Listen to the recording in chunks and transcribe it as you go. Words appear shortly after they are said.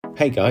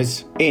Hey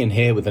guys, Ian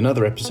here with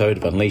another episode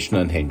of Unleashed and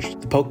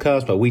Unhinged, the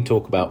podcast where we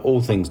talk about all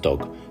things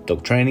dog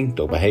training,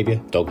 dog behaviour,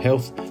 dog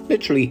health,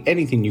 literally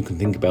anything you can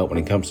think about when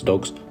it comes to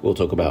dogs, we'll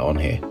talk about on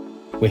here.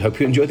 We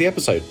hope you enjoy the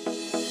episode.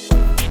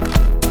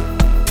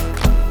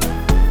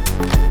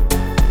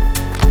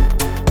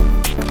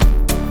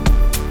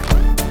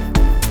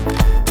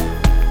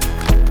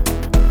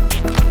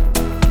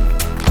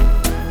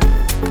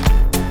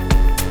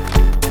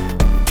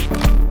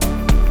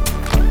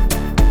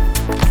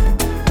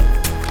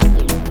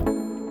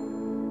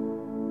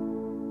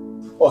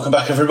 Welcome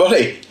back,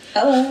 everybody.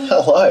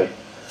 Hello.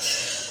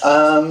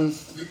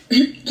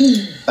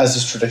 As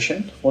is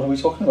tradition, what are we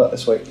talking about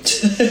this week?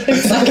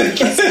 It's like a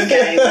guessing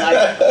game.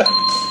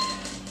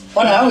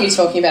 What are we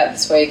talking about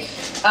this week?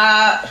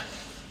 I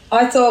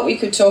thought we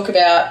could talk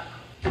about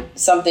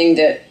something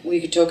that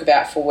we could talk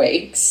about for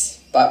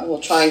weeks, but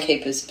we'll try and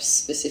keep as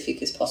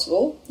specific as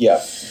possible.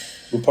 Yeah,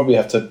 we'll probably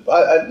have to,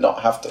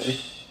 not have to,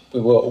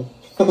 we will,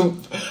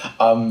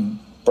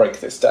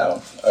 break this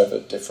down over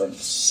different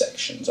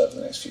sections over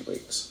the next few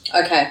weeks.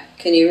 Okay,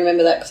 can you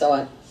remember that? Because I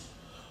won't.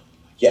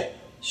 Yeah.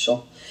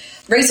 Sure.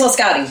 Resource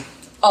guarding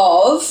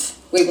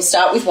we will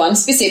start with one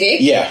specific.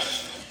 Yeah.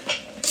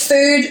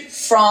 Food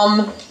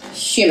from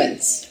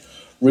humans.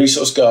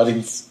 Resource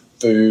guarding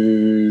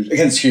food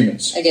against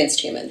humans.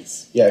 Against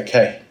humans. Yeah,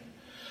 okay.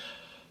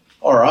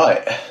 All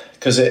right.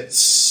 Because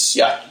it's,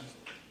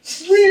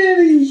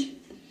 really,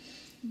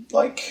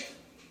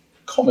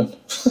 common.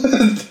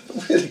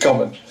 Really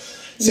common.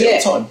 See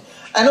it all the time.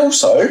 And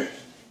also,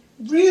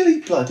 really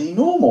bloody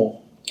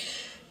normal.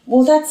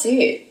 Well, that's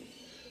it.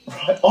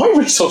 Right, I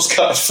resource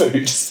guard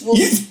food. Well,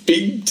 you've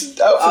been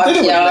out for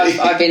dinner with me.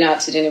 I've been out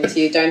to dinner with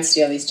you. Don't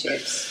steal these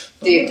chips.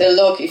 The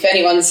look, if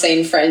anyone's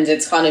seen Friends,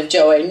 it's kind of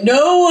Joey.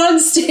 No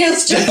one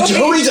steals Joey.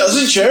 Joey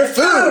doesn't share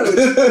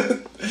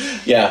food.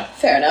 Yeah.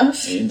 Fair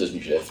enough. Ian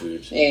doesn't share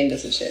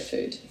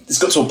food. It's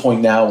got to a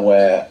point now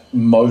where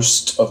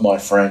most of my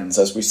friends,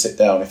 as we sit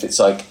down, if it's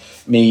like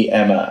me,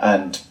 Emma,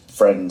 and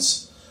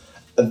friends,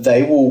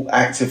 they will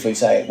actively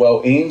say,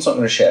 well, Ian's not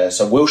going to share,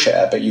 so we'll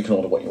share, but you can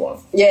order what you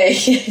want. Yeah.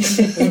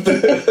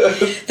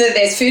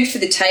 There's food for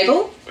the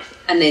table,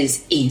 and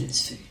there's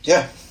Ian's food.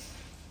 Yeah.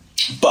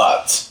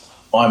 But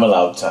I'm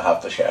allowed to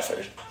have the share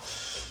food.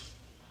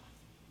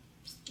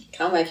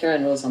 Can't make your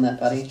own rules on that,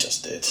 buddy.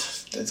 Just did.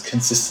 It's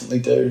consistently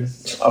do.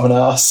 I'm an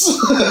ass.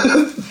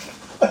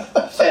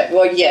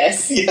 Well,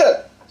 yes.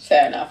 Yeah.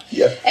 Fair enough.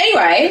 Yeah.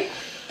 Anyway,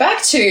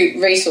 back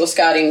to resource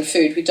guarding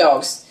food with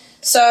dogs.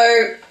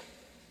 So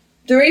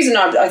the reason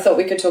I thought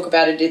we could talk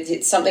about it is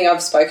it's something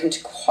I've spoken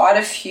to quite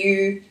a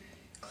few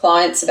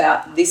clients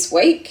about this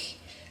week,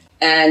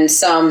 and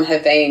some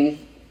have been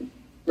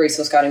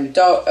resource guarding with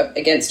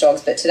against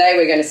dogs, but today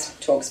we're going to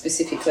talk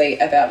specifically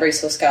about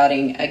resource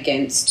guarding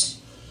against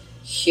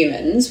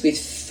humans with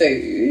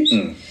food.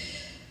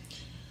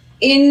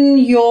 In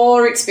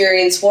your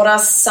experience, what are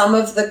some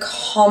of the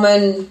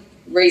common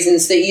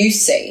reasons that you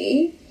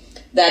see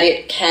that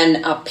it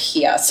can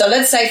appear? So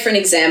let's say, for an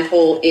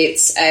example,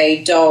 it's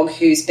a dog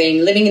who's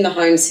been living in the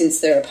home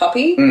since they're a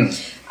puppy,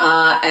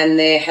 and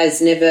there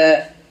has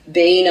never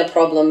been a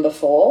problem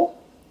before.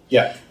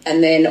 Yeah.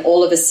 And then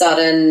all of a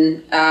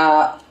sudden,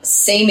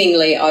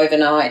 seemingly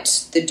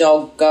overnight,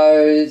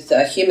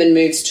 the human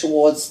moves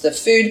towards the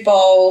food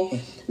bowl,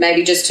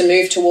 maybe just to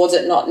move towards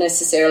it, not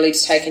necessarily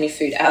to take any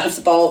food out of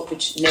the bowl,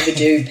 which never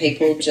do.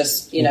 People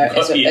just,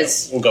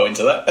 as we'll go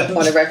into that.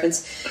 Point of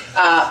reference.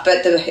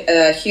 But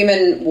the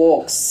human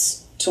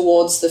walks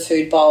towards the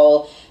food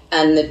bowl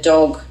and the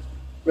dog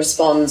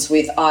responds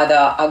with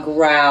either a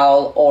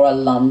growl or a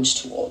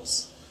lunge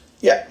towards.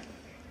 Yeah.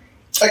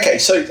 Okay,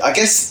 so I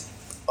guess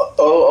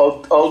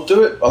I'll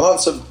do it. I'll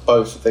answer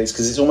both of these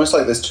because it's almost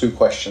like there's two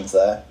questions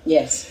there.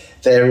 Yes.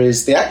 There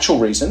is the actual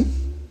reason,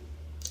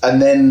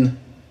 and then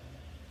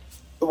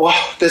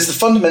there's the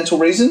fundamental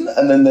reason,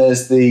 and then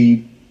there's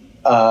the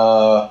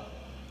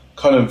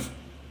kind of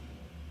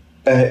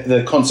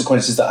the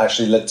consequences that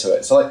actually led to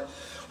it. So,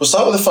 we'll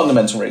start with the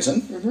fundamental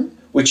reason,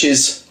 which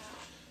is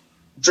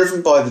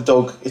driven by the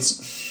dog.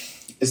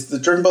 It's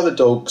driven by the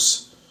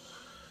dog's.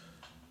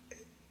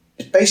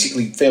 It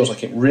basically feels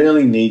like it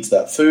really needs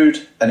that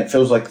food, and it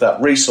feels like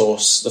that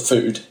resource, the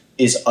food,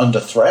 is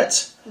under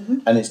threat,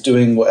 and it's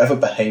doing whatever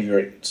behaviour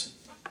it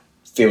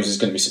feels is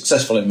going to be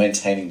successful in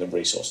maintaining the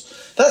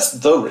resource. That's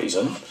the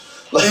reason,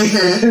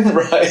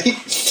 right?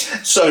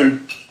 So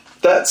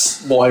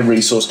that's why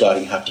resource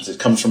guarding happens. It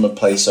comes from a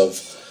place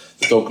of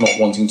the dog not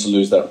wanting to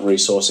lose that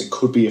resource. It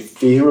could be a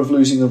fear of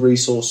losing the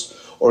resource,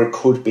 or it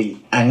could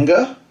be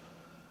anger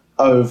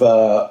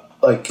over,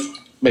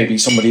 maybe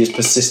somebody is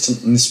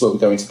persistent, and this is where we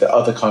go into the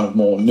other kind of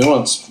more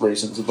nuanced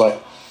reasons of,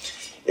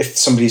 if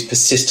somebody is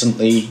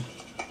persistently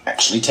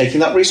actually taking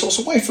that resource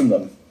away from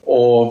them,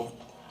 or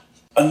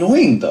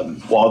annoying them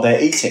while they're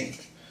eating.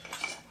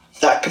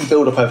 That can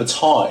build up over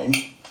time,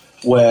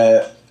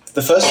 where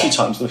the first few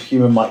times the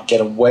human might get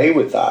away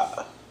with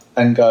that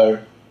and go,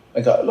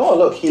 oh,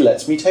 look, he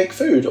lets me take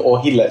food,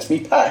 or he lets me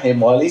pat him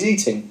while he's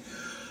eating.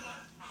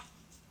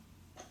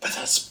 But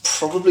that's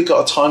probably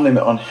got a time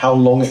limit on how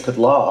long it could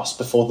last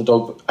before the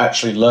dog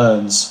actually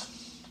learns,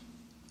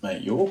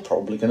 mate, you're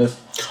probably going to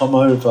come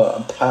over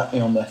and pat me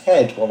on the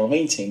head while I'm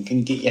eating. Can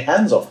you get your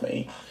hands off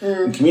me?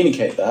 And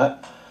communicate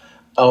that.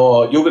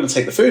 Or you're going to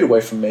take the food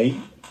away from me.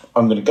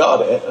 I'm going to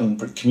guard it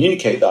and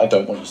communicate that I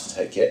don't want you to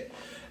take it.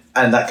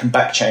 And that can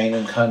back chain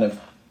and kind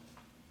of,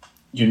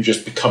 you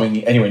just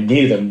becoming anywhere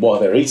near them while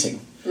they're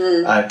eating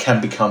can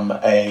become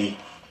a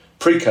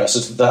precursor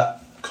to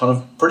that kind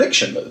of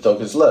prediction that the dog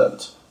has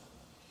learned.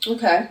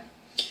 Okay.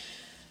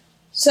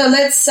 So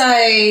let's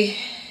say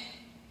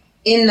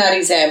in that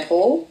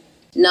example,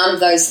 none of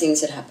those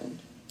things had happened.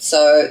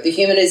 So the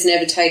human has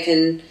never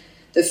taken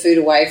the food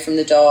away from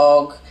the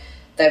dog.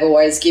 They've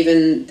always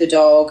given the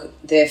dog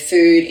their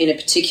food in a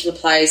particular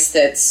place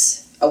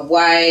that's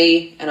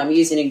away. And I'm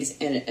using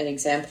an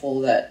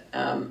example that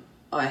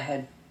I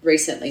had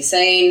recently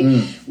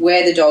seen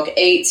where the dog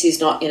eats is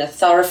not in a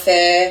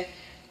thoroughfare.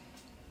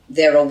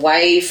 They're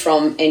away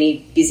from any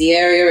busy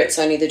area. It's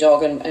only the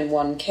dog and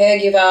one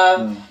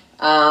caregiver.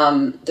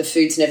 The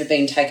food's never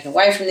been taken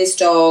away from this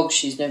dog.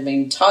 She's never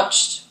been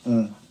touched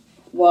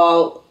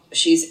while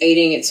she's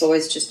eating. It's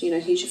always just,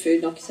 here's your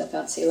food, knock yourself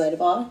out, see you later,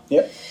 bye.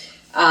 Yep.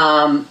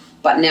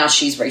 But now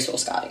she's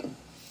resource guarding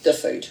the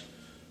food.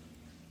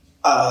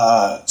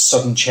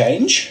 Sudden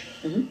change.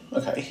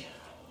 Okay.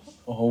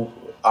 Well,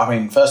 I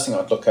mean, first thing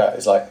I'd look at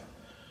is like,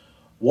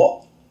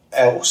 what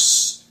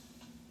else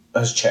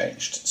has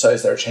changed? So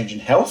is there a change in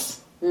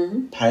health?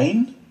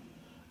 Pain?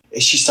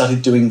 Has she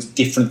started doing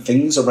different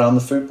things around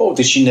the food bowl?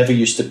 Did she never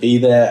used to be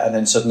there and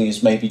then suddenly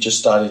has maybe just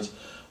started,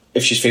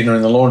 if she's feeding her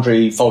in the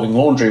laundry, folding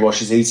laundry while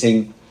she's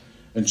eating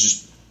and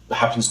just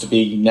happens to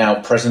be now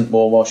present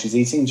more while she's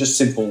eating? Just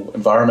simple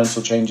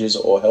environmental changes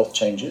or health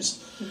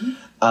changes.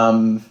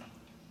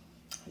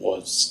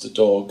 Was the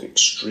dog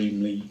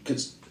extremely...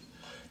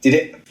 Did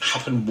it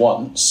happen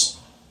once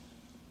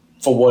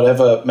for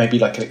whatever, maybe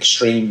like an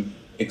extreme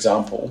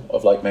example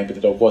of like maybe the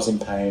dog was in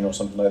pain or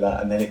something like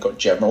that and then it got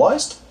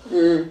generalised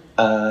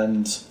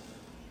and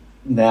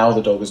now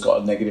the dog has got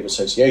a negative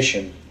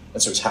association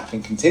and so it's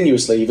happening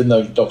continuously even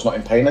though the dog's not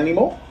in pain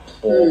anymore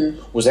or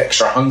was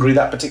extra hungry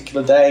that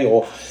particular day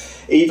or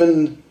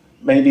even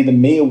maybe the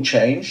meal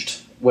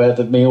changed where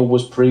the meal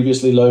was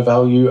previously low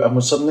value and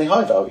was suddenly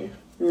high value.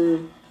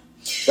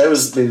 There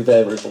was the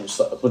variables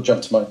that would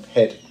jump to my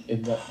head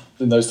in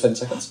those 10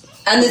 seconds.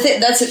 And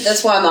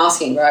that's why I'm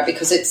asking, right?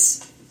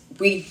 Because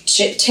we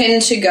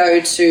tend to go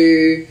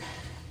to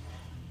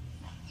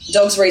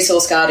dogs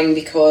resource guarding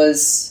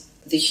because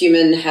the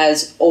human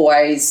has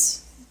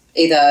always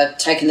either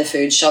taken the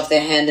food, shoved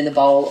their hand in the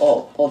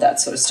bowl or that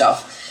sort of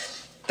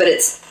stuff. But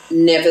it's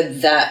never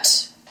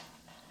that...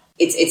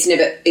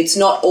 It's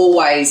not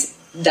always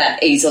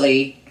that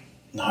easily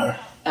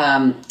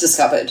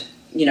discovered.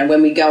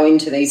 When we go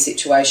into these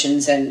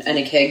situations and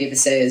a caregiver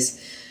says,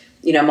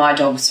 my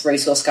dog's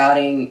resource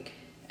guarding,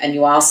 and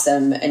you ask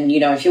them, and,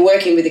 if you're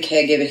working with a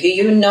caregiver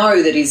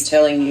who that is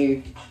telling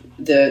you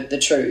the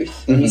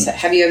truth, and you say,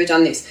 have you ever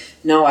done this?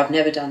 No, I've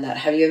never done that.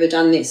 Have you ever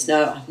done this?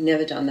 No, I've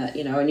never done that,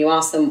 and you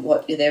ask them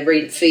what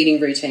their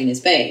feeding routine has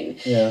been.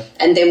 Yeah.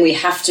 And then we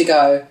have to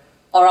go,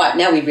 all right,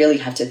 now we really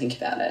have to think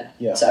about it.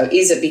 Yeah. So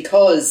is it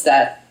because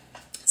that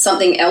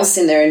something else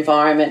in their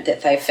environment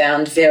that they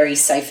found very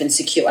safe and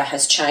secure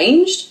has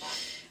changed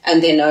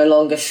and they're no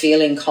longer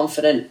feeling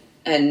confident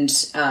and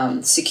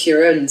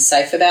secure and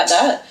safe about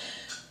that?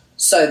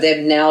 So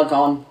they've now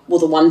gone, well,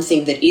 the one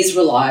thing that is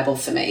reliable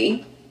for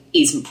me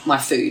is my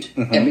food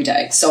every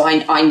day. So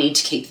I need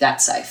to keep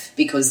that safe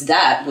because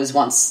that was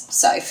once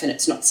safe and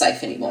it's not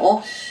safe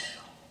anymore.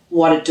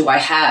 What do I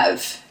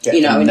have?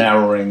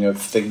 Narrowing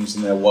of things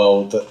in their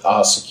world that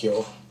are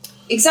secure.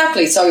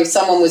 Exactly. So if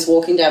someone was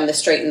walking down the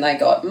street and they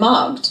got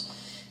mugged,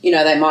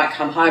 they might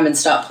come home and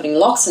start putting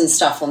locks and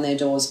stuff on their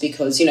doors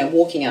because,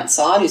 walking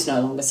outside is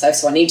no longer safe.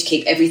 So I need to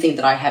keep everything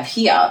that I have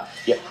here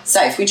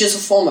safe, which is a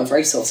form of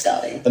resource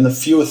guarding. And the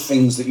fewer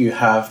things that you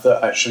have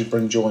that actually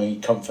bring joy,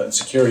 comfort and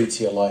security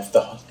to your life,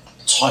 the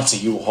tighter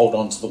you will hold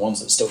on to the ones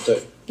that still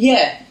do.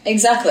 Yeah,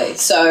 exactly.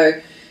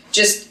 So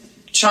just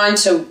trying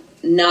to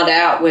nut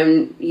out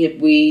when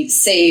we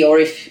see, or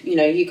if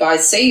you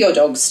guys see your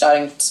dog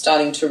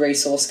starting to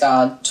resource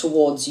guard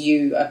towards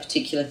you a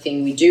particular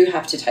thing, we do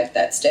have to take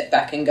that step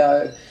back and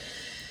go,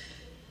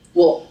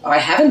 well, I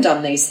haven't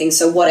done these things,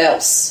 so what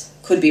else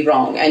could be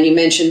wrong? And you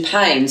mentioned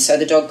pain, so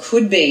the dog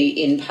could be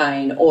in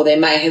pain, or there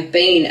may have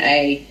been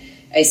a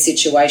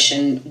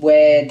situation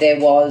where there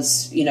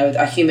was,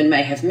 a human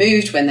may have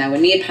moved when they were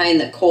near pain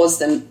that caused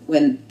them,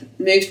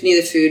 moved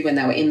near the food when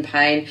they were in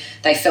pain.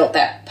 They felt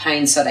that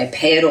pain, so they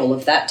paired all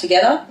of that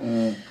together.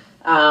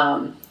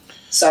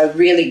 So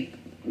really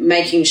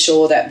making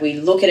sure that we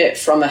look at it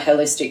from a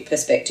holistic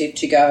perspective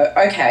to go,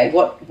 okay,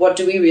 what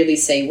do we really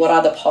see? What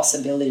are the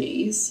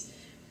possibilities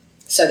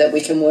so that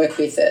we can work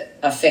with it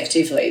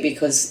effectively?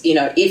 Because,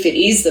 if it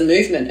is the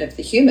movement of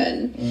the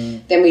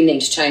human, then we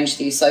need to change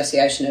the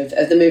association of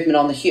the movement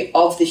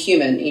of the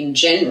human in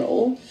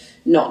general,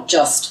 not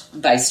just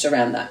based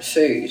around that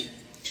food.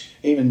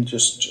 even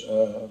just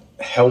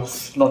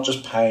health, not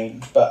just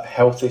pain, but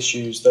health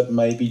issues that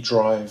maybe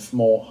drive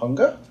more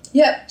hunger.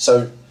 Yeah.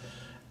 So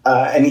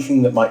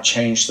anything that might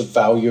change the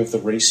value of the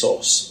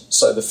resource,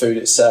 so the food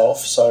itself.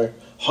 So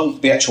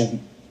the actual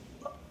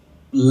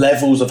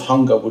levels of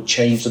hunger would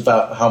change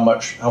about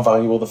how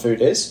valuable the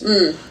food is,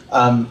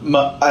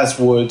 as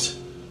would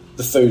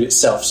the food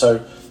itself.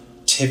 So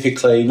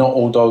typically, not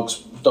all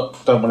dogs,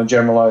 don't want to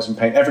generalise and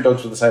paint every dog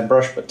with the same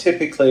brush, but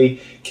typically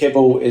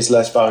kibble is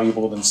less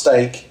valuable than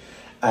steak,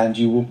 and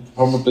you will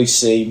probably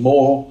see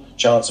more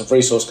chance of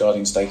resource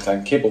guarding steak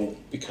than kibble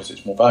because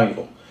it's more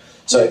valuable.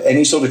 So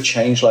any sort of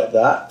change like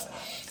that,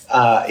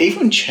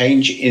 even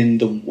change in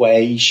the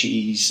way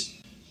she's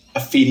a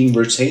feeding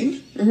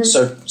routine. Mm-hmm.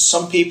 So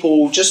some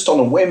people just on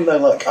a whim, they're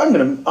like, I'm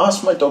going to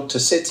ask my dog to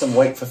sit and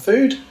wait for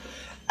food,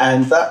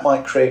 and that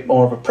might create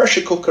more of a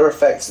pressure cooker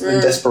effect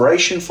than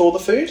desperation for the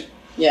food.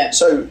 Yeah.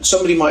 So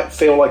somebody might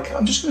feel like,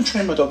 I'm just going to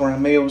train my dog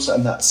around meals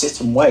and that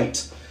sit and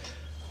wait.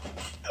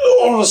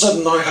 All of a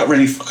sudden, I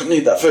really fucking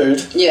need that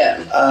food.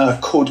 Yeah.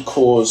 Could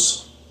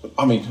cause,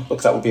 I mean,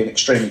 look, that would be an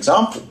extreme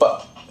example,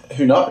 but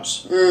who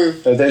knows?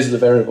 So those are the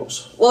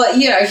variables. Well,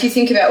 you know, if you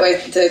think about where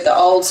the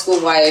old school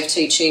way of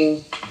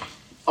teaching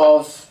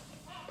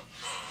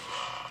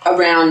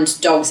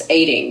around dogs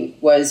eating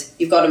was,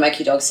 you've got to make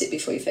your dog sit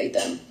before you feed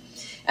them.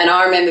 And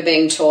I remember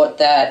being taught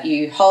that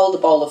you hold a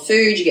bowl of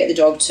food, you get the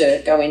dog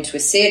to go into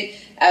a sit.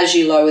 As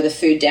you lower the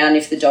food down,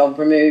 if the dog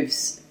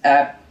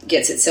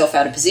gets itself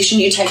out of position,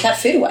 you take that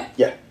food away.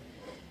 Yeah.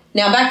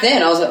 Now, back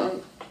then, I was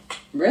like,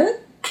 really?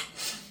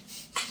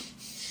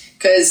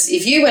 Because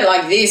if you went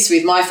like this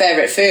with my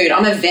favourite food,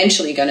 I'm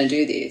eventually going to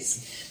do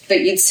this.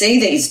 But you'd see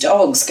these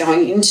dogs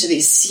going into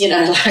this, you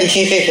know, like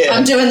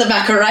I'm doing the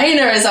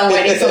Macarena as I'm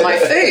waiting for my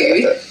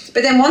food.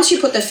 But then once you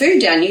put the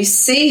food down, you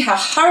see how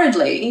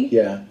hurriedly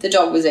the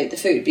dog was eat the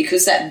food,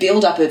 because that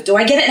build-up of, do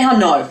I get it now?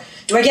 No.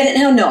 Do I get it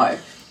now? No.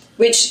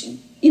 Which,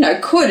 you know,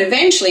 could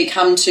eventually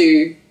come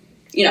to,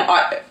 you know,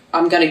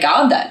 I'm going to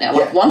guard that now.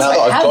 Like once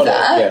I have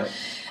that,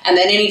 and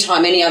then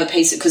anytime any other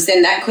piece, because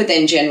then that could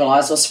then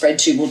generalise or spread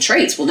to, well,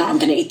 treats. Well, no, I'm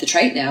going to eat the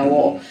treat now,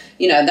 or,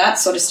 you know, that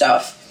sort of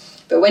stuff.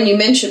 But when you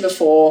mentioned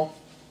before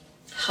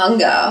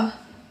hunger,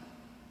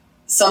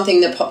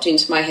 something that popped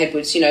into my head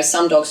was, you know,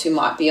 some dogs who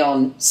might be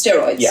on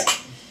steroids. Yeah.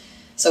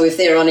 So if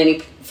they're on any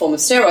form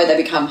of steroid,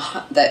 they become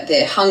that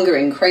their hunger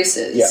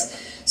increases. Yeah.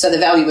 So the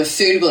value of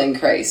food will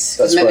increase.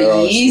 Because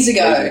remember, years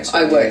ago,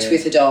 I worked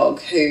with a dog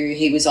who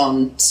he was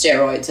on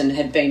steroids and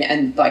had been,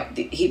 and like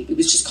he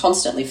was just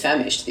constantly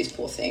famished, this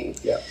poor thing.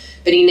 Yeah.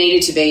 But he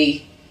needed to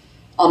be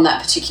on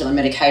that particular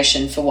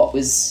medication for what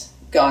was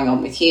going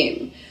on with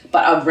him.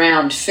 But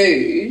around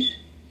food,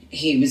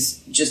 he was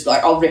just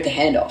like, I'll rip a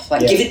hand off.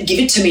 Like, give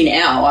it to me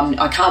now.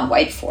 I can't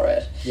wait for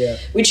it. Yeah.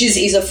 Which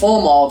is a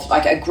form of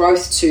like a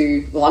growth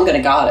to, well, I'm going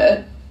to guard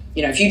it.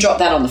 You know, if you drop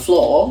that on the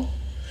floor.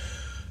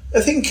 I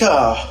think,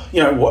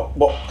 you know,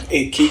 what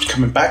it keeps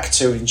coming back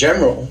to in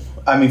general,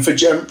 I mean, for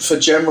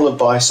general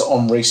advice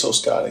on resource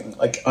guarding,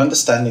 like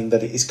understanding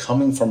that it is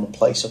coming from a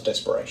place of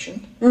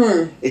desperation.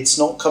 It's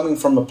not coming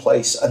from a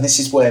place, and this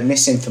is where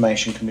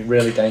misinformation can be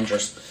really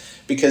dangerous,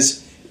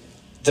 because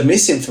the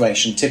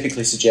misinformation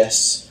typically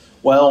suggests,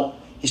 well,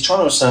 he's trying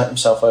to assert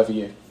himself over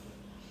you.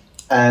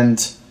 And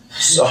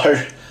so,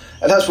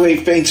 and that's what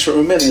we've been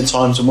through a million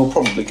times and we'll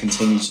probably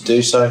continue to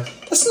do so.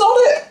 That's not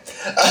it.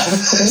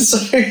 So,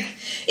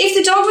 if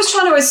the dog was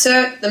trying to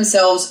assert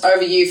themselves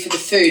over you for the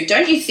food,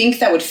 don't you think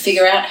they would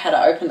figure out how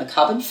to open the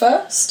cupboard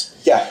first?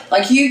 Yeah.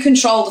 Like, you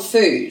control the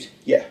food.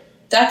 Yeah.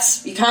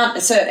 You can't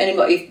assert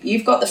anybody. If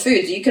you've got the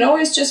food, you can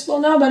always just, well,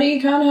 no, buddy,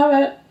 you can't have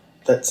it.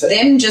 That's it.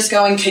 Them just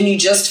going, can you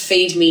just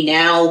feed me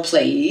now,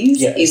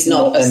 please? Yeah, is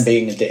not them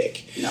being a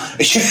dick. No.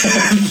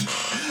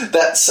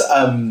 That's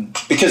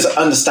because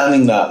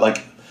understanding that,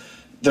 like,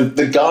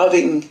 the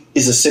guarding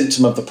is a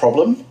symptom of the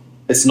problem.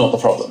 It's not the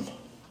problem.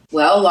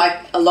 Well, like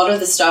a lot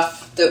of the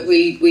stuff that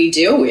we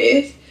deal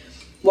with,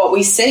 what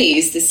we see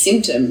is the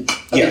symptom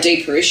of a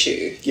deeper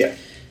issue. Yeah.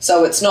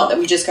 So it's not that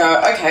we just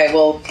go, okay,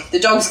 well, the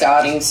dog's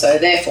guarding, so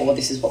therefore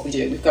this is what we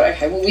do. We've got,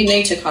 okay, well, we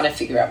need to kind of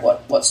figure out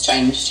what's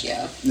changed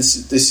here.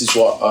 This is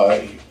what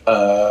I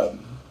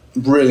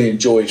really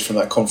enjoyed from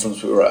that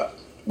conference we were at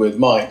with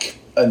Mike,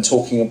 and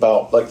talking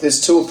about, like,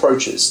 there's two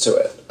approaches to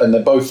it, and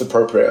they're both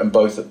appropriate and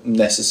both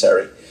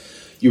necessary.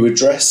 You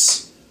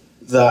address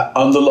that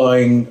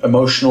underlying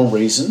emotional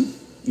reason.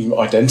 You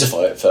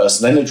identify it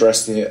first, and then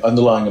address the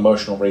underlying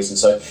emotional reason.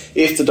 So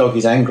if the dog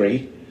is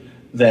angry,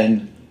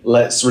 then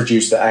let's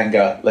reduce the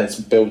anger, let's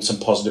build some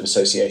positive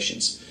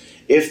associations.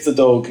 If the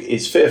dog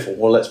is fearful,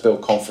 well, let's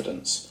build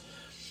confidence.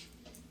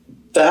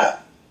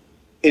 That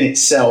in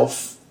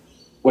itself,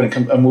 when it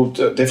comes, and we'll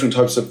do different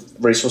types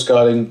of resource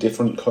guarding,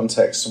 different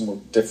contexts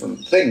and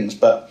different things,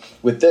 but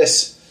with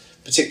this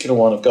particular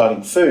one of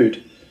guarding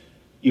food,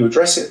 you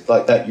address it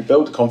like that, you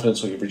build the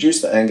confidence or you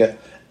reduce the anger,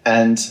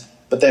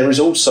 but there is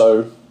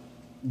also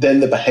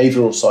then the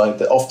behavioural side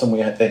that often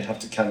we then have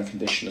to kind of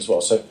condition as well.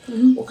 So,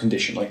 or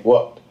condition, like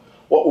what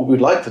would we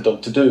like the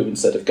dog to do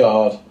instead of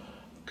guard?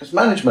 because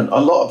management,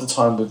 a lot of the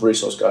time with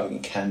resource guarding,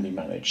 it can be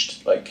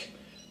managed. Like,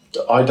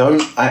 I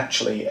don't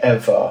actually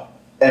ever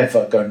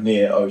go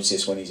near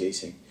Otis when he's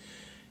eating.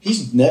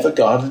 He's never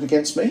guarded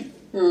against me,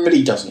 but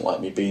he doesn't like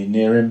me being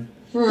near him.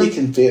 He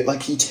can feel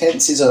like he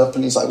tenses up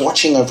and he's like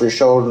watching over his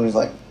shoulder and he's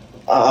like,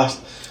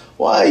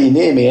 why are you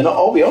near me? And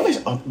I'll be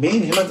honest, me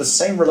and him have the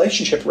same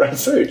relationship around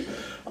food.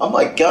 I'm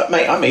like,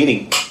 mate, I'm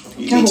eating.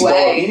 You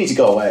need to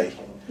go away.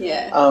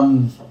 Yeah.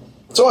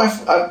 So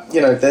I've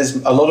there's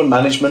a lot of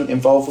management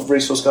involved with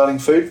resource guarding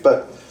food,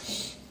 but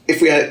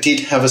if we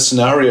did have a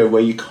scenario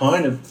where you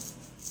kind of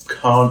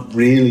can't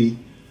really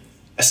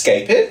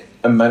escape it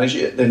and manage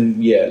it, then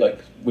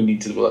we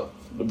need to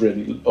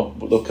really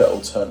look at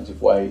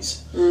alternative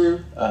ways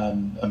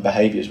and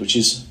behaviours, which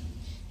is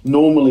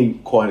normally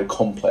quite a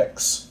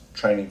complex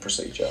training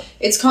procedure.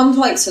 It's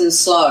complex and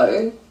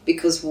slow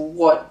because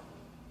what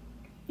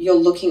you're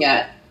looking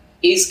at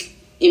is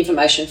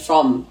information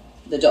from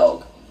the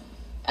dog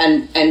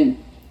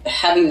and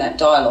having that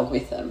dialogue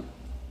with them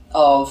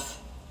of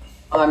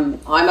I'm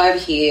over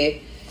here,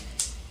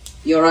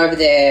 you're over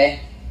there,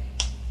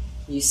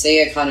 you see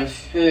a kind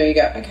of you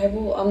go, okay,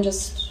 well I'm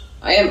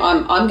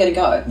going to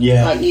go.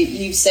 Yeah. Like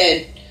you've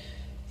said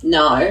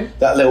no.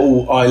 That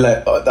little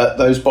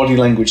those body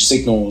language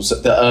signals,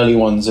 the early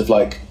ones of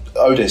like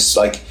Otis,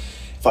 like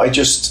if I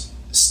just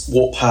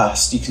walk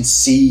past, you can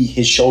see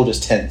his shoulders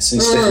tense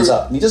and he stiffens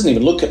up. And he doesn't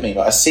even look at me,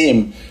 but I see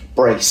him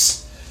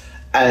brace.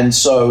 And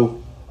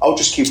so I'll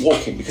just keep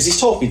walking because he's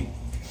told me.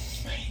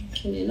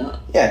 Can you not?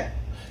 Yeah.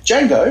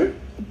 Django,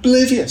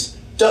 oblivious,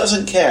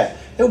 doesn't care.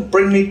 He'll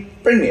bring me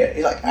it.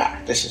 He's like,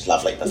 this is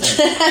lovely. He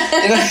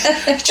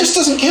just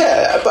doesn't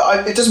care.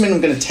 But it doesn't mean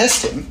I'm going to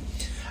test him.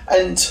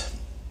 And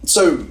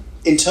so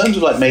in terms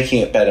of like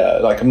making it better,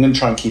 like I'm going to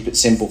try and keep it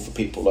simple for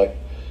people. Like,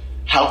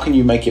 how can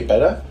you make it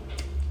better?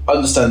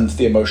 Understand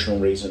the emotional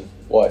reason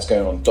why it's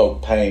going on.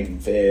 Dog pain,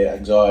 fear,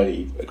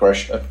 anxiety,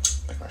 aggression,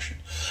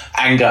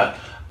 anger.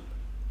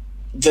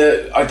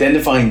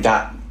 Identifying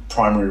that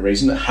primary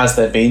reason. Has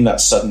there been that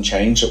sudden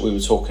change that we were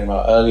talking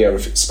about earlier,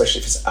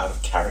 especially if it's out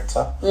of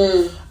character,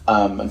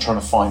 and trying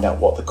to find out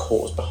what the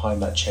cause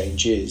behind that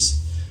change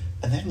is,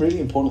 and then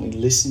really importantly,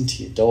 listen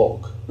to your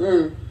dog.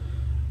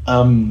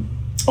 And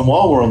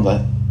while we're on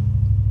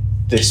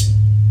this,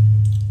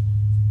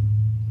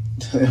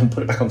 I'll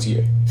put it back onto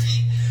you.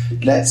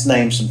 Let's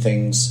name some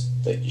things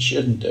that you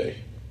shouldn't do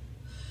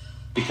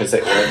because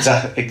they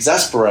will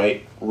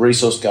exasperate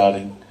resource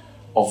guarding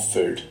of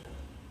food.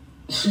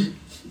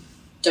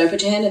 Don't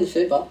put your hand in the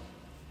food bowl.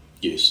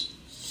 Yes.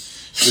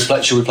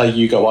 Should we play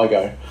You Go, I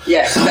Go?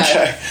 Yeah.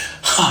 Okay.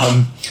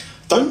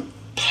 Don't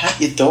pat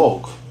your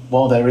dog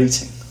while they're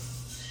eating.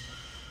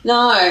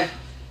 No.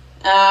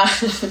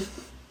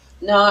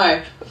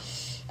 No.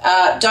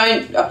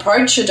 Don't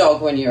approach your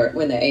dog when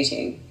they're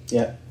eating.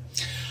 Yeah.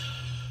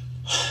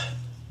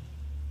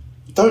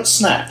 Don't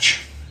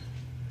snatch.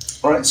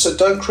 All right, so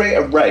don't create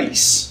a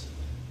race.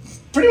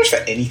 Pretty much for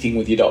anything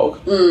with your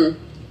dog.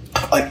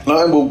 Like,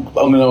 I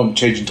know I'm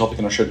changing topic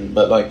and I shouldn't,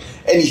 but like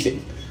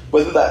anything,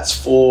 whether that's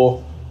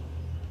for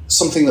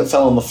something that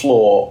fell on the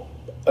floor,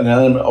 an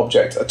inanimate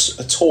object,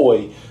 a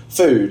toy,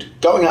 food,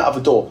 going out of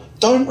a door,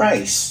 don't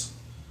race.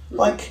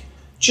 Like,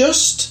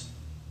 just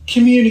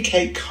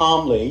communicate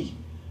calmly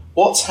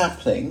what's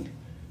happening,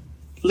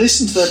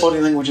 listen to their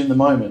body language in the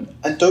moment,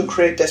 and don't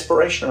create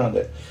desperation around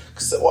it.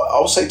 Because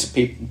I'll say to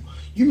people,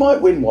 you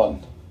might win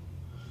one,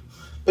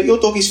 but your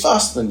dog is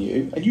faster than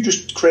you, and you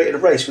just created a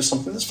race with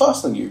something that's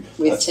faster than you.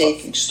 That's teeth.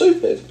 Fucking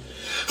stupid.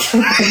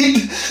 Right?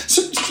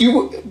 So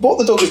what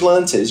the dog has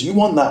learnt is, you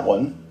won that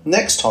one.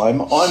 Next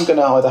time, I'm going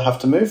to either have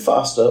to move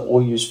faster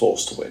or use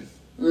force to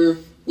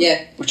win.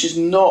 Yeah. Which is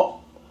not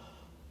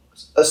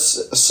a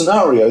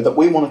scenario that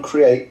we want to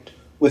create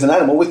with an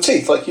animal with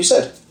teeth, like you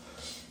said.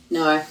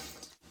 No.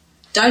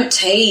 Don't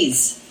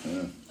tease.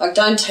 Like,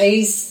 don't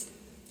tease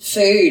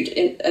food.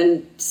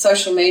 And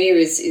social media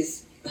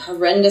is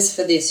horrendous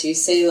for this. You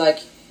see, like,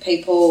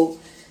 people,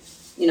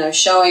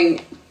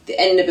 showing the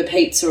end of a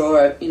pizza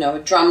or a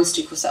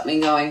drumstick or something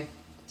going,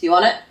 do you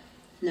want it?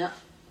 No.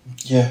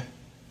 Yeah.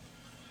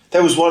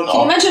 There was one... Can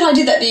you imagine I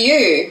did that to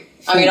you?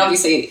 I mean,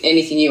 obviously,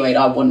 anything you eat,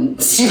 I wouldn't.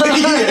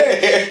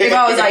 If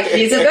I was like,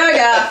 here's a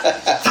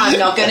burger, I'm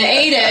not going to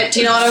eat it.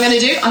 Do you know what I'm going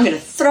to do? I'm going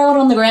to throw it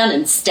on the ground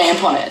and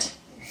stamp on it.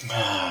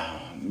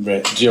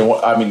 Do you know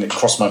what? I mean, it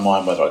crossed my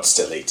mind whether I'd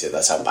still eat it.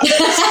 That's how bad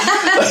it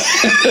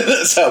is.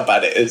 That's how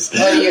bad it is.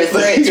 Well, you're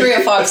 3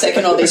 or 5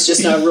 second or there's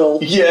just no rule.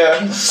 Yeah.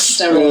 Just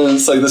no rule.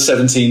 It's like the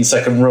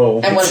 17-second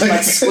rule. And once like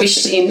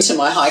squished into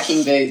my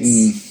hiking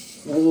boots.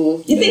 You're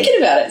thinking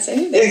about it,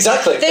 see? Yeah,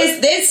 exactly.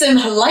 There's some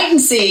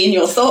latency in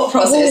your thought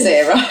process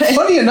there, right?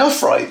 Funny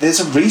enough, right, there's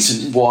a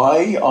reason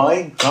why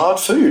I guard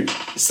food.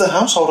 It's the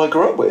household I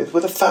grew up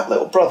with a fat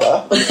little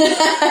brother.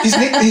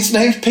 His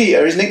name's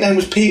Peter. His nickname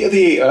was Peter the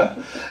Eater.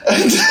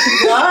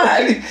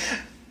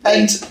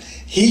 And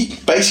he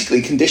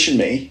basically conditioned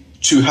me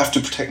to have to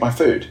protect my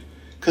food.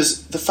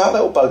 Because the fat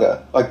little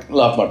bugger, like,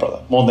 love my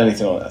brother more than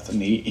anything on earth,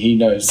 and he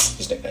knows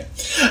his nickname.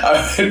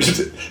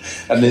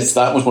 And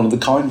that was one of the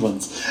kind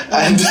ones.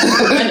 And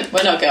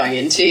we're not going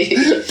into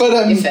your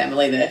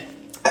family there.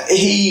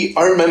 I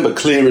remember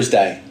clear as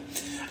day,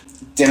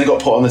 dinner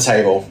got put on the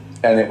table,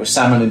 and it was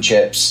salmon and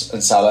chips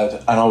and salad,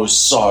 and I was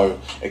so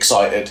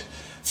excited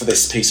for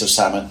this piece of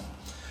salmon.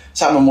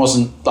 Salmon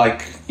wasn't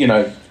like,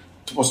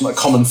 wasn't a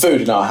common food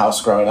in our house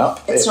growing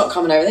up. It's not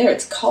common over there,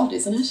 it's cod,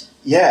 isn't it?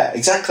 Yeah,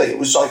 exactly. It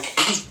was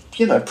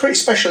pretty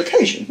special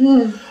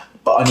occasion.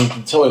 But I needed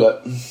the toilet.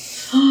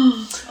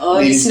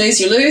 You snooze,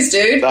 you lose,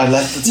 dude. I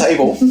left the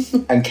table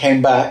and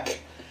came back,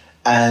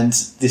 and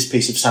this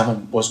piece of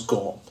salmon was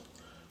gone.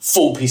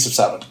 Full piece of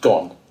salmon,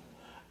 gone.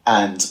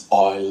 And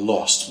I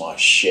lost my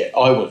shit.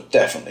 I was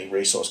definitely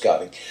resource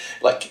guarding.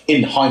 Like,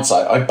 in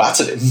hindsight, I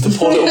battered him, the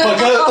poor little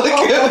bugger.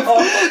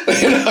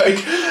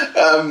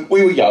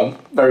 We were young,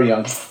 very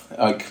young,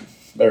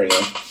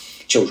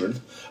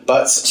 children.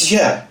 But,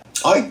 yeah,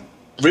 I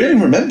really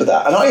remember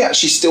that. And I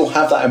actually still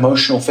have that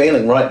emotional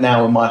feeling right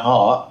now in my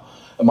heart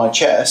and my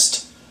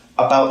chest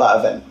about that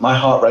event. My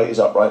heart rate is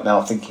up right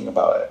now thinking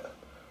about it.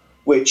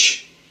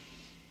 Which,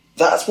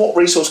 that's what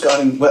resource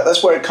guarding,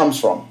 that's where it comes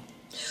from.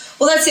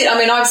 Well, that's it. I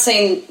mean, I've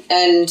seen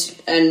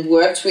and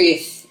worked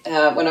with,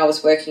 when I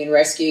was working in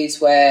rescues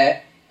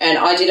and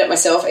I did it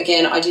myself,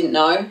 again, I didn't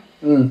know,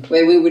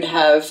 where we would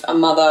have a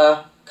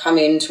mother come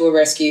into a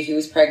rescue who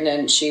was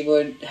pregnant. She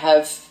would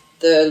have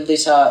the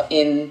litter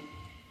in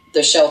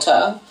the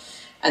shelter,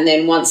 and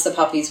then once the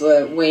puppies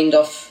were weaned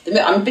off the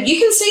milk, but you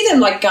can see them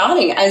like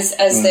guarding as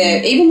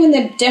they're, even when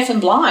they're deaf and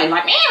blind,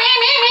 like,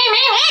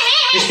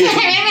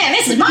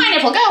 this is my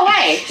nipple, go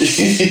away.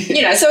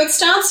 So it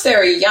starts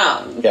very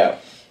young. Yeah.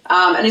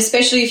 And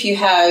especially if you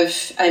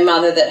have a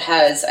mother that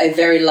has a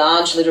very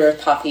large litter of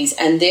puppies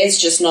and there's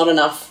just not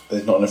enough...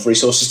 There's not enough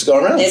resources to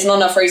go around. There's not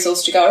enough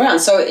resources to go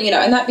around. So,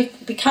 and that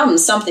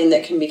becomes something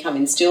that can become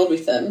instilled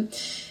with them.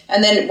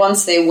 And then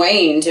once they're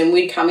weaned, and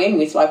we'd come in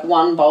with like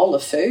one bowl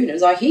of food, it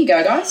was like, here you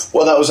go, guys.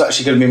 Well, that was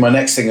actually going to be my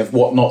next thing of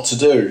what not to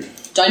do.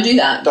 Don't do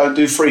that. Don't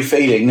do free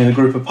feeding in a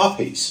group of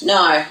puppies. No,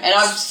 and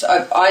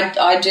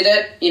I did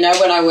it,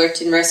 when I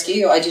worked in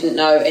rescue. I didn't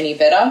know any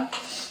better.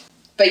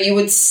 But you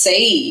would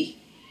see,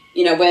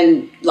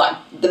 when like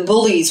the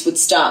bullies would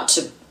start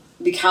to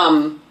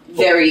become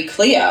very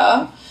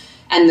clear,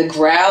 and the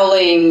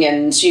growling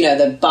and,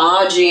 the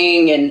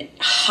barging and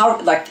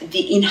like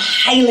the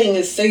inhaling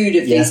of food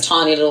of these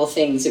tiny little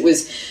things. It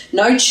was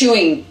no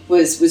chewing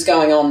was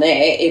going on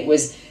there. It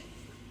was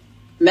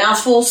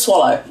mouthful,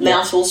 swallow,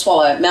 mouthful,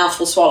 swallow,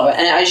 mouthful, swallow.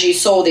 And as you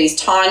saw these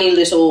tiny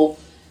little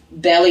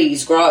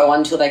bellies grow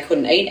until they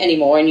couldn't eat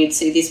anymore, and you'd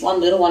see this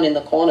one little one in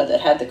the corner that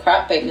had the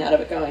crap beaten out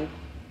of it going.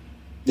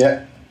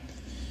 Yeah.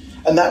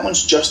 And that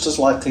one's just as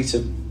likely to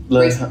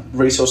learn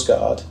resource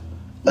guard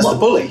as the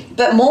bully.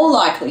 But more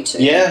likely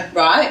to. Yeah.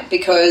 Right?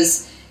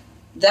 Because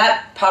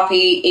that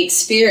puppy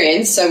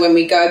experience, so when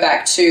we go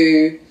back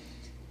to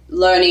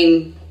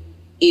learning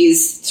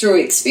is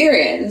through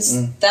experience,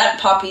 that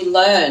puppy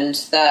learned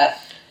that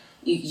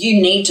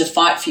you need to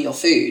fight for your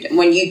food. And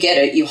when you get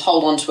it, you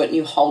hold on to it and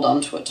you hold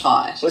on to it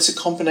tight. Well, it's a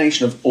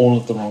combination of all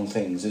of the wrong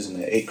things, isn't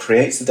it? It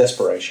creates the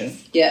desperation.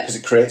 Yeah. Because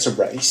it creates a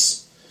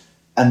race.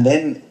 And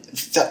then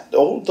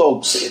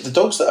the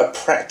dogs that are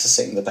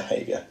practicing the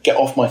behaviour, get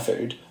off my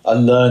food, are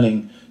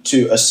learning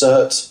to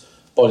assert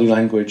body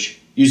language,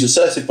 use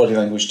assertive body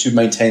language to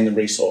maintain the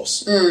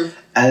resource.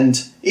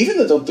 And even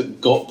the dog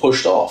that got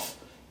pushed off,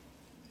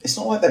 it's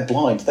not like they're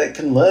blind. They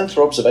can learn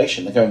through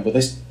observation. They're going, well,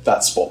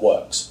 that spot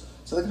works.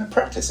 So they're going to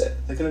practice it.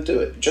 They're going to do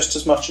it just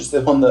as much as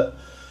the one that...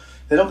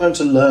 They're not going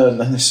to learn,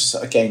 and this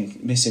is, again,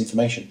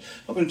 misinformation,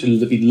 not going to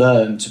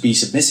learn to be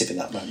submissive in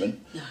that moment.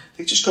 No.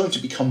 They're just going to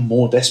become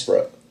more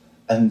desperate,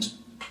 and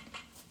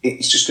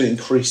it's just going to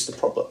increase the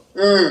problem.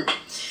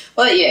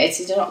 Well, yeah,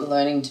 you're not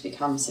learning to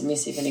become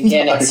submissive, and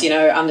again, it's,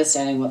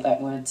 understanding what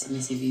that word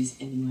submissive is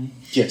anyway.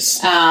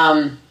 Yes.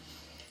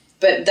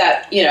 But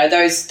that,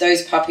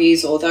 those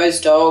puppies or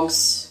those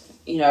dogs,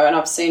 and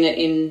I've seen it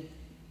in...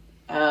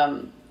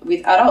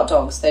 with adult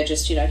dogs, they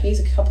just, here's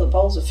a couple of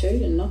bowls of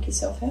food and knock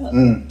yourself out.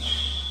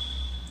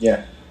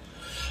 Yeah.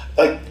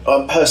 Like,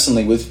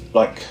 personally, with,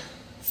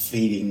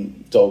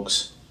 feeding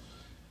dogs,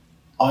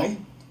 I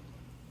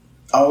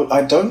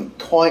don't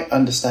quite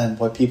understand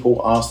why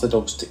people ask the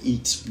dogs to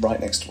eat right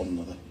next to one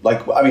another.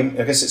 I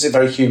guess it's a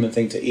very human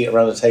thing to eat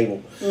around a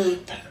table.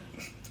 But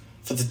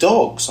for the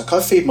dogs,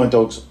 I feed my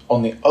dogs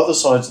on the other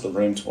sides of the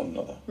room to one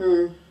another.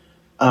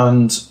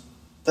 And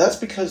that's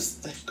because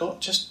they've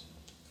got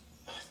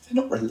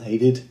they're not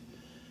related.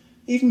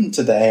 Even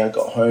today I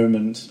got home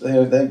and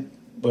they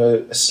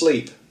were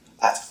asleep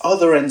at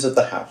other ends of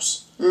the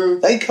house.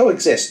 They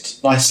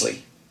coexist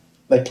nicely.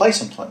 They play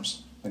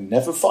sometimes. They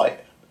never fight.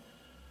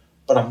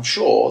 But I'm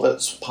sure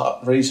that's part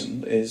of the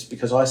reason is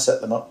because I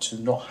set them up to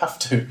not have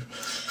to.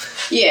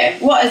 Yeah,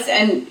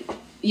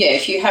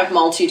 if you have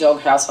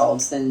multi-dog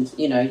households, then,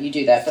 you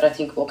do that. But I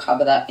think we'll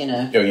cover that in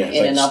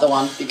another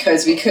one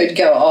because we could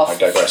go off. I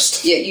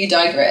digressed. Yeah, you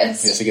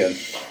digress. Yes, again.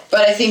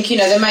 But I think,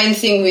 the main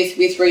thing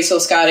with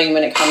resource guarding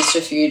when it comes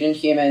to food and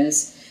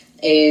humans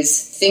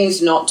is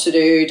things not to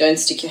do. Don't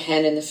stick your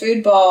hand in the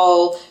food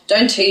bowl.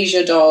 Don't tease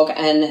your dog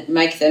and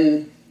make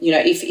them,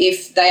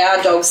 if they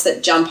are dogs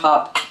that jump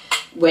up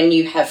when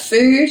you have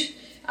food,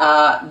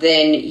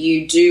 then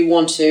you do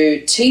want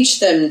to teach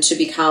them to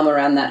be calm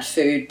around that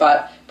food.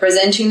 But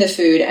presenting the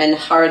food and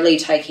hurriedly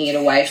taking it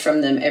away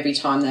from them every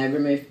time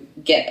they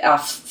get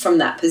up from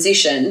that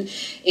position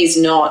is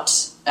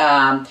not...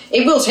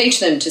 it will teach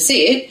them to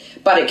sit,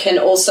 but it can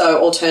also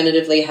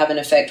alternatively have an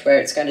effect where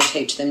it's going to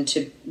teach them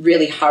to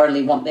really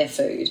hurriedly want their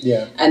food,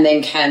 and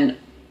then can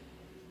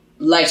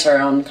later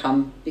on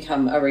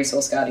become a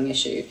resource guarding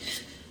issue.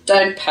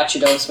 Don't pat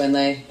your dogs when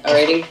they are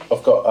eating.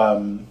 I've got,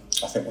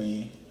 I think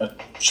we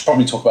should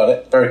probably talk about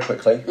it very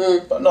quickly,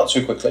 but not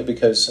too quickly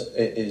because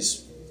it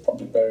is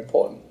probably very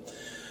important.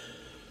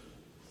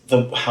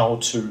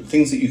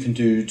 Things that you can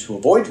do to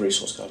avoid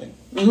resource guarding.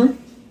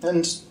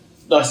 And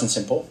nice and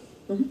simple.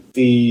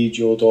 Feed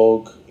your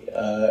dog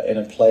in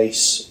a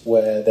place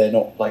where they're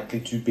not likely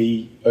to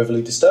be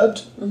overly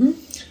disturbed.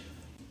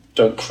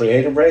 Don't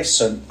create a race,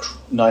 so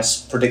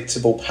nice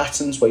predictable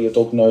patterns where your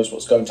dog knows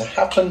what's going to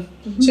happen.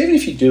 So even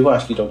if you do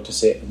ask your dog to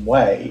sit and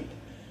wait,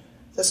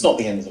 that's not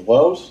the end of the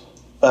world.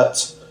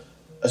 But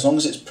as long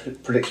as it's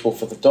predictable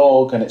for the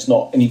dog and it's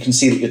not, and you can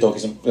see that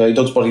your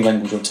dog's body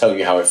language will tell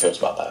you how it feels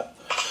about that.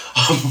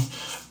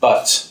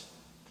 But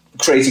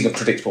creating a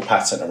predictable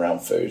pattern around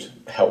food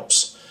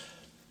helps.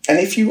 And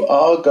if you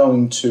are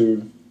going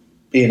to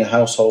be in a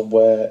household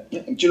where,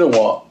 do you know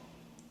what,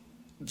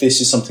 this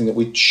is something that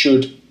we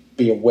should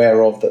be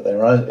aware of, that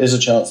there is a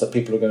chance that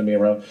people are going to be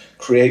around,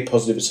 create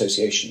positive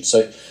associations.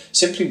 So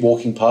simply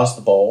walking past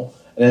the bowl,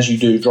 and as you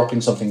do,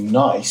 dropping something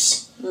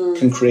nice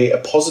can create a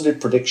positive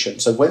prediction.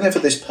 So whenever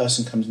this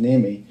person comes near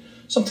me,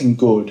 something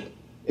good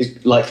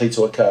is likely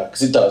to occur,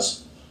 because it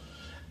does.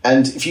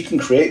 And if you can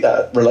create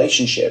that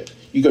relationship,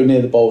 you go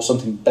near the bowl,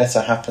 something better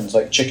happens,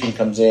 like chicken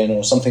comes in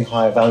or something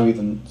higher value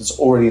than that's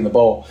already in the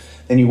bowl,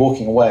 then you're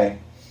walking away.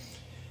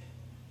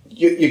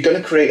 You're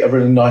going to create a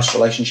really nice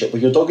relationship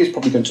where your dog is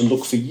probably going to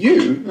look for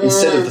you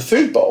instead of the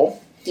food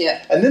bowl.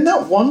 Yeah. And then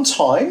that one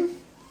time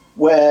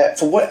where,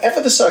 for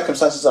whatever the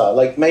circumstances are,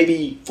 like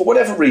maybe for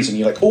whatever reason,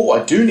 you're like, oh,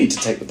 I do need to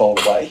take the bowl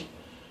away.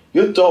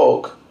 Your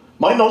dog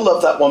might not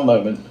love that one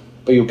moment,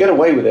 but you'll get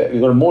away with it.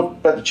 You've got a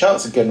better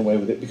chance of getting away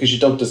with it because your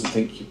dog doesn't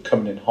think you're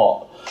coming in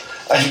hot.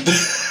 And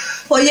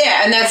well,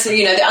 yeah, and that's,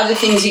 the other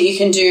things that you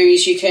can do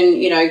is you can,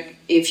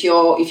 if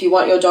you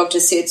want your dog to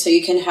sit, so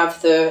you can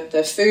have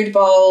the food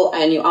bowl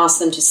and you ask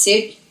them to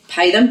sit,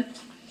 pay them.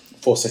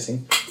 For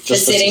sitting.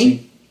 Just for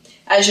sitting.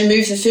 As you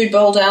move the food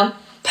bowl down,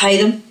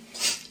 pay them.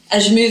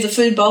 As you move the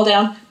food bowl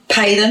down,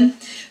 pay them.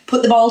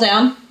 Put the bowl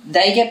down,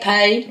 they get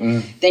paid.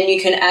 Then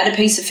you can add a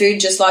piece of food,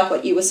 just like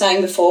what you were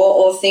saying before,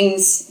 or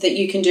things that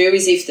you can do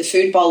is if the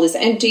food bowl is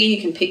empty, you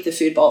can pick the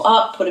food bowl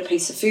up, put a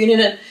piece of food in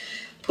it,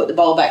 put the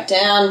bowl back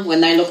down. When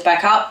they look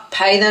back up,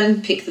 pay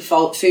them, pick the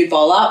food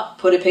bowl up,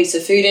 put a piece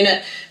of food in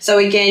it. So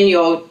again,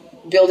 you're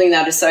building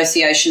that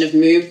association of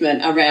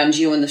movement around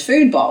you and the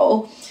food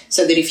bowl,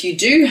 so that if you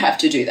do have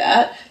to do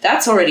that,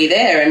 that's already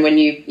there. And when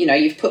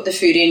you've put the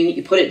food in,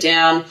 you put it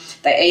down,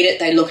 they eat it,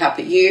 they look up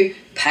at you,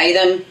 pay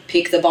them,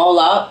 pick the bowl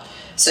up.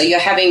 So you're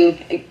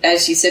having,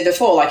 as you said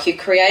before, like you're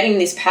creating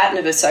this pattern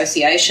of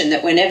association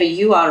that whenever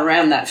you are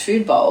around that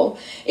food bowl,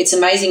 it's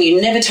amazing. You're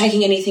never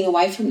taking anything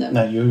away from them.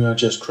 No, you are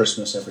just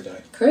Christmas every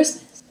day.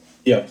 Christmas.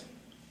 Yeah.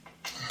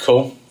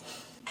 Cool.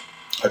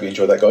 Hope you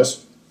enjoyed that,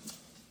 guys.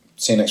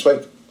 See you next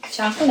week.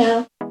 Ciao for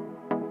now.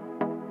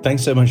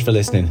 Thanks so much for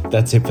listening.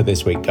 That's it for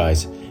this week,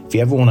 guys. If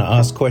you ever want to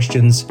ask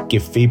questions,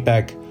 give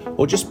feedback,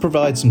 or just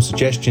provide some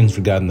suggestions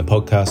regarding the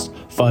podcast,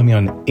 find me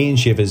on Ian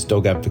Shivers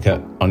Dog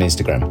Advocate on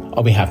Instagram.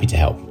 I'll be happy to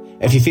help.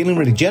 If you're feeling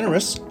really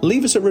generous,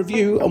 leave us a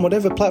review on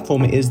whatever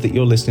platform it is that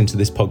you're listening to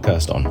this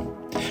podcast on.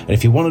 And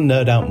if you want to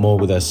nerd out more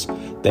with us,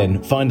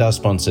 then find our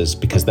sponsors,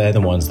 because they're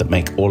the ones that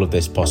make all of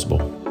this possible.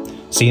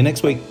 See you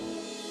next week.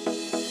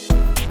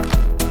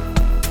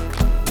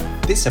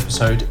 This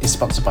episode is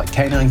sponsored by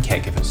Canine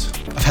Caregivers.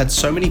 I've had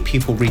so many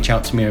people reach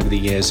out to me over the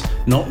years,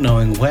 not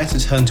knowing where to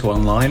turn to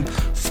online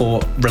for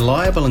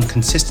reliable and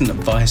consistent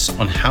advice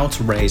on how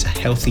to raise a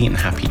healthy and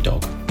happy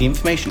dog. The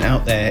information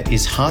out there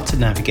is hard to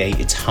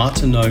navigate, it's hard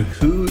to know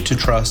who to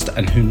trust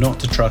and who not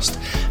to trust,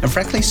 and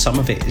frankly, some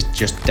of it is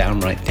just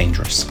downright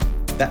dangerous.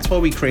 That's why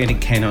we created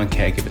Canine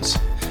Caregivers,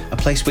 a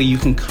place where you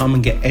can come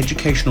and get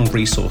educational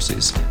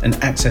resources and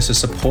access a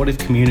supportive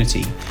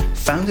community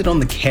founded on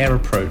the care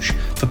approach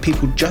for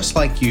people just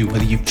like you,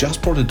 whether you've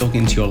just brought a dog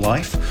into your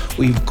life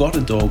or you've got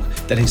a dog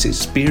that is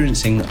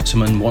experiencing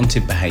some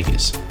unwanted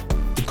behaviors.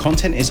 The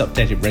content is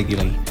updated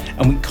regularly,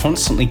 and we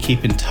constantly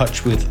keep in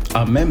touch with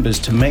our members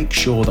to make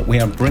sure that we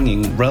are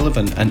bringing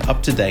relevant and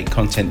up-to-date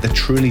content that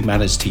truly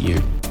matters to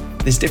you.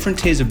 There's different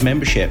tiers of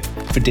membership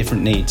for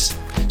different needs,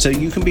 so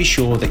you can be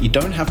sure that you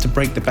don't have to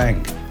break the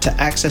bank to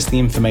access the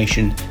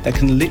information that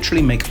can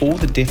literally make all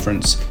the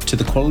difference to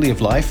the quality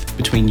of life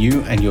between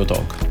you and your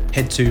dog.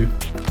 Head to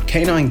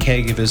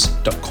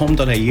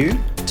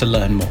caninecaregivers.com.au to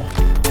learn more.